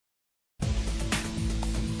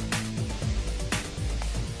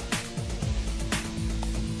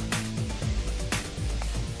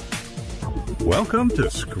Welcome to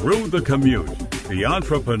Screw the Commute, the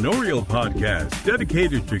entrepreneurial podcast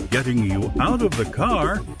dedicated to getting you out of the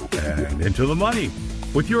car and into the money,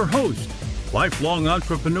 with your host, lifelong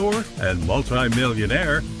entrepreneur and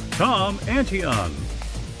multimillionaire, Tom Antion.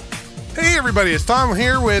 Hey everybody, it's Tom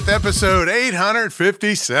here with episode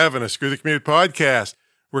 857 of Screw the Commute podcast.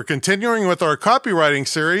 We're continuing with our copywriting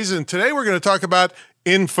series, and today we're going to talk about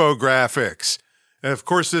infographics. And of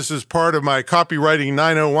course, this is part of my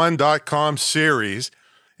copywriting901.com series.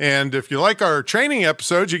 And if you like our training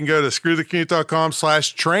episodes, you can go to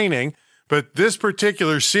screwthecommute.com/training. But this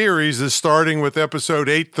particular series is starting with episode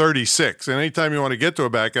 836. And anytime you want to get to a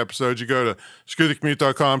back episode, you go to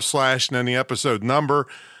screwthecommute.com/ and then the episode number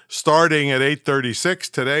starting at 836.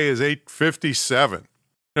 Today is 857.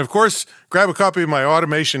 And of course, grab a copy of my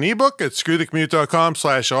automation ebook at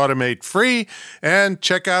screwthecommute.com/automate free and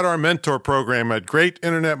check out our mentor program at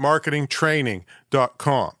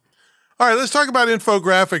greatinternetmarketingtraining.com. All right, let's talk about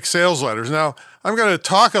infographic sales letters. Now, I'm going to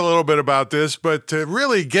talk a little bit about this, but to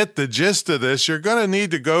really get the gist of this, you're going to need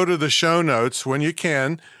to go to the show notes when you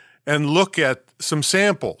can and look at some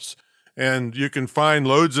samples. And you can find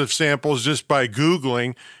loads of samples just by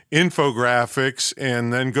Googling infographics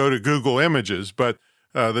and then go to Google Images. But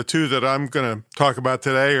the two that I'm going to talk about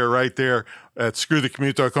today are right there at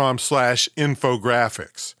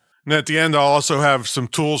screwthecommute.com/infographics. And at the end, I'll also have some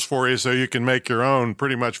tools for you so you can make your own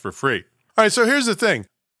pretty much for free. All right, so here's the thing.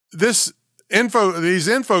 These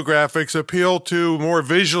infographics appeal to more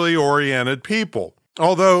visually oriented people,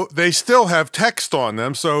 although they still have text on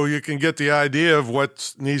them, so you can get the idea of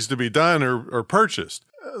what needs to be done or purchased.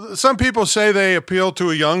 Some people say they appeal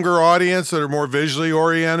to a younger audience that are more visually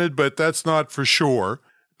oriented, but that's not for sure.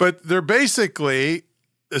 But they're basically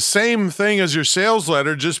the same thing as your sales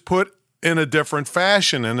letter, just put in a different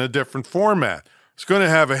fashion, in a different format. It's going to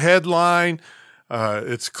have a headline.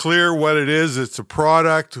 It's clear what it is. It's a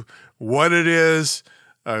product, what it is,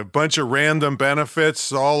 a bunch of random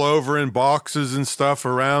benefits all over in boxes and stuff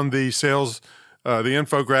around the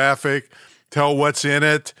infographic. Tell what's in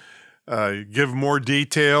it. Give more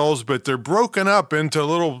details, but they're broken up into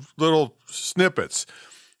little snippets.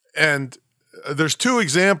 And there's two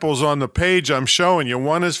examples on the page I'm showing you.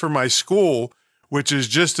 One is for my school, which is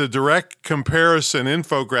just a direct comparison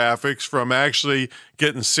infographics from actually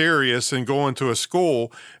getting serious and going to a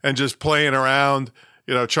school and just playing around,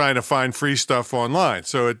 trying to find free stuff online.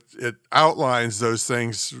 So it outlines those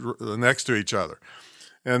things next to each other.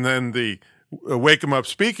 And then the Wake 'em Up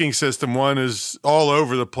speaking system one is all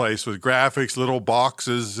over the place with graphics, little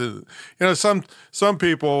boxes. Some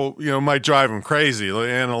people, might drive them crazy. Like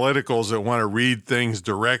analyticals that want to read things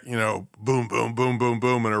direct, boom, boom, boom, boom,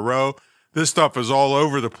 boom in a row. This stuff is all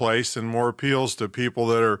over the place and more appeals to people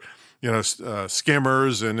that are,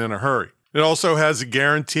 skimmers and in a hurry. It also has a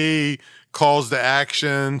guarantee, calls to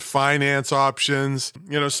action, finance options,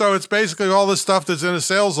 so it's basically all the stuff that's in a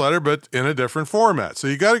sales letter, but in a different format. So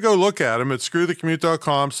you got to go look at them at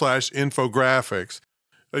screwthecommute.com/infographics.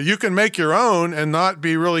 You can make your own and not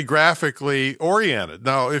be really graphically oriented.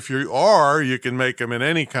 Now, if you are, you can make them in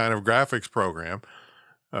any kind of graphics program.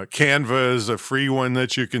 Canva is a free one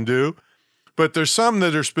that you can do, but there's some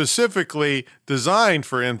that are specifically designed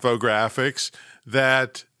for infographics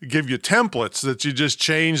that give you templates that you just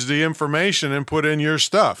change the information and put in your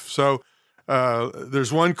stuff. So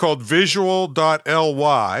there's one called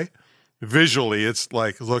visual.ly. Visually,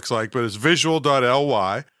 looks like, but it's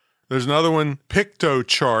visual.ly. There's another one,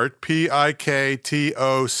 Pictochart,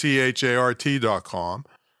 Pictochart.com.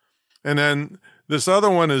 And then this other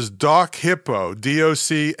one is DocHippo,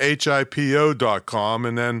 DocHippo.com,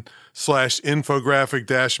 and then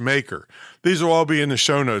 /infographic-maker. These will all be in the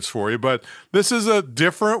show notes for you, but this is a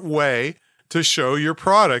different way to show your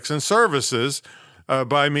products and services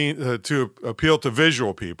to appeal to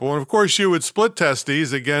visual people. And of course, you would split test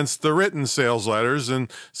these against the written sales letters and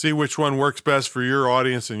see which one works best for your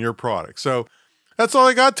audience and your product. So that's all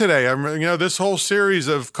I got today. This whole series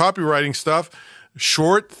of copywriting stuff,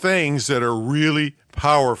 short things that are really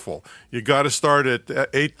powerful. You got to start at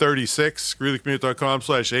 836,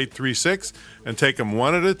 screwthecommute.com/836, and take them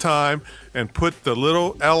one at a time and put the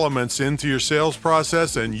little elements into your sales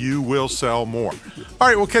process, and you will sell more. All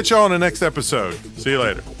right, we'll catch you all on the next episode. See you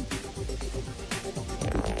later.